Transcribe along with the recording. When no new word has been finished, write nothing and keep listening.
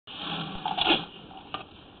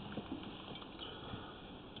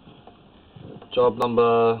Job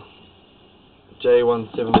number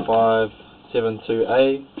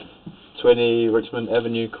J17572A, 20 Richmond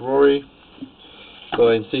Avenue, Karori.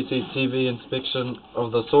 Doing CCTV inspection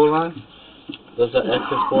of the sewer line. There's an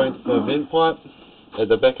access point for a vent pipe at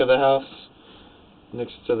the back of the house,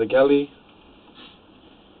 next to the galley.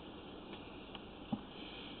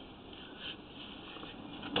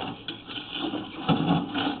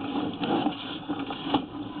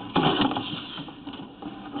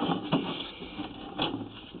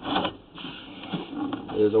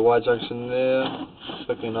 There's a Y junction there,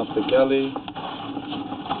 picking up the galley.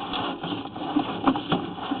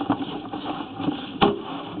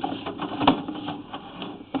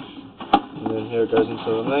 And then here it goes into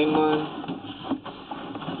the main line.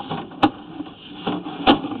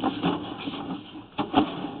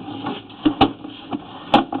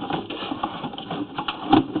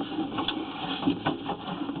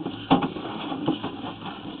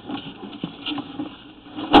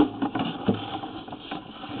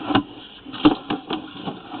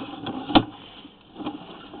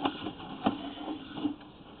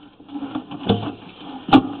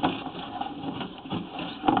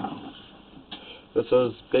 This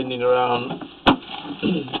is bending around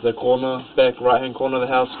the corner, back right hand corner of the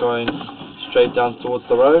house, going straight down towards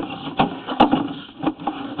the road.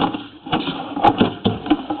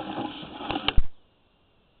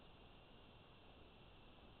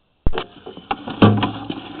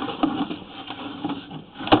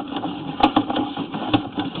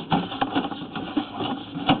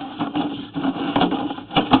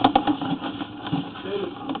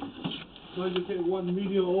 So you take 1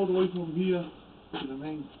 meter all the way from here to the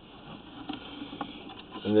main.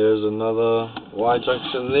 And there's another Y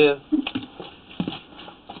junction there.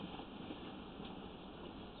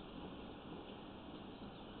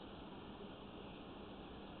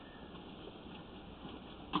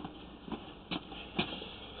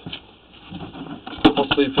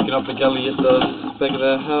 Possibly picking up the galley at the back of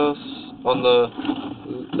the house, on the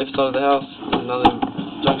left side of the house. Another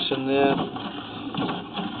junction there.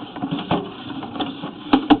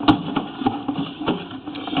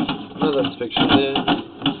 Another inspection there.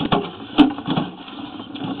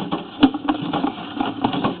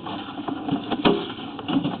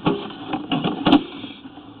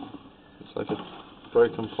 Looks like a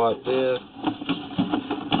broken pipe there.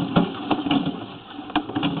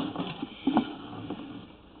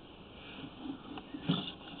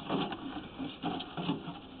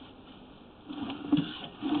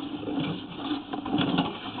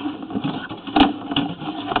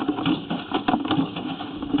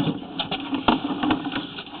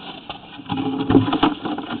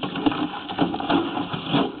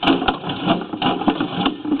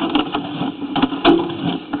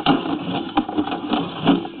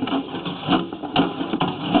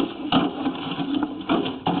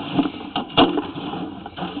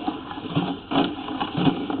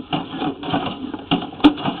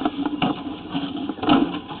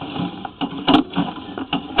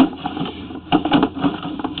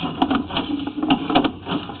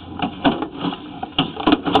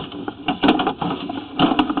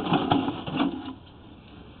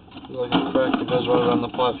 Like a crack that goes right around the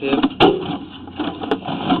pipe here.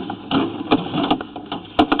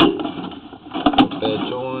 Bad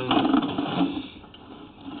joint.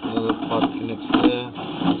 Another pipe connects there.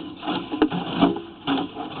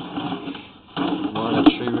 Minor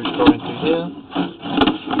tree root going through here.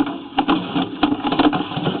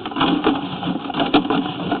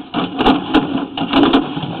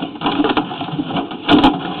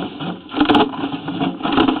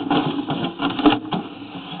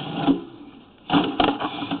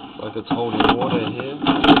 Like it's holding water here.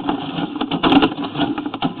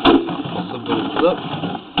 Possible slip.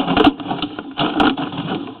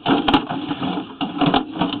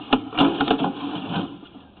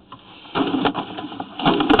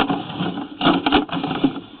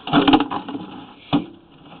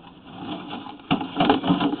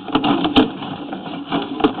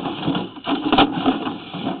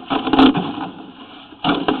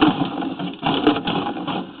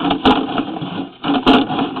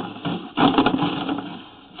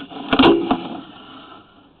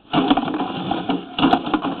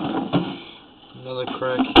 Another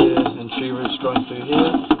crack here, and tree roots growing through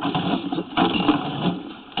here.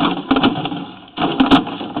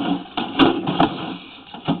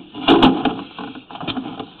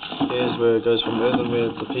 Here's where it goes from earthenware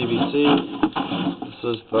to PVC. This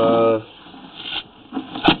is the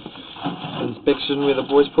inspection where the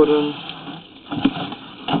boys put in.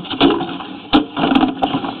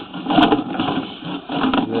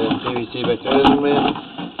 And then PVC back to earthenware.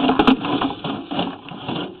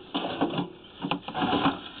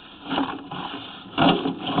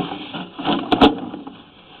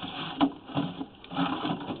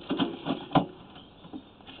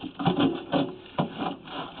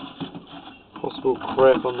 typical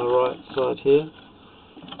crack on the right side here.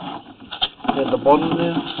 At the bottom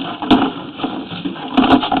there.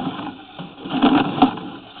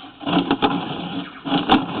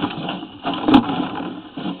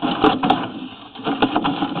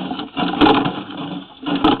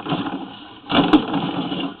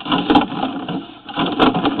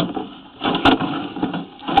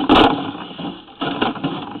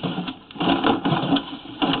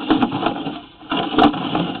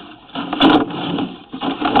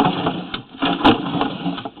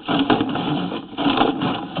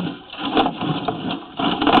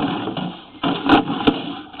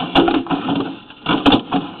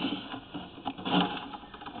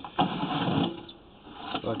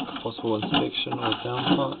 Like possible inspection or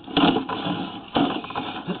down part.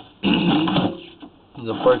 There's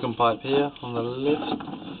a broken pipe here on the left.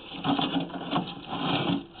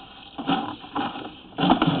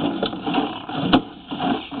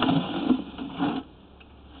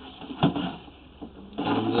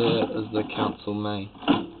 And there is the council main.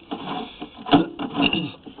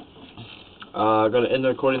 Got to end the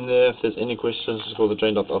recording there. If there's any questions, just call the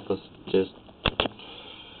drain duct office. Cheers.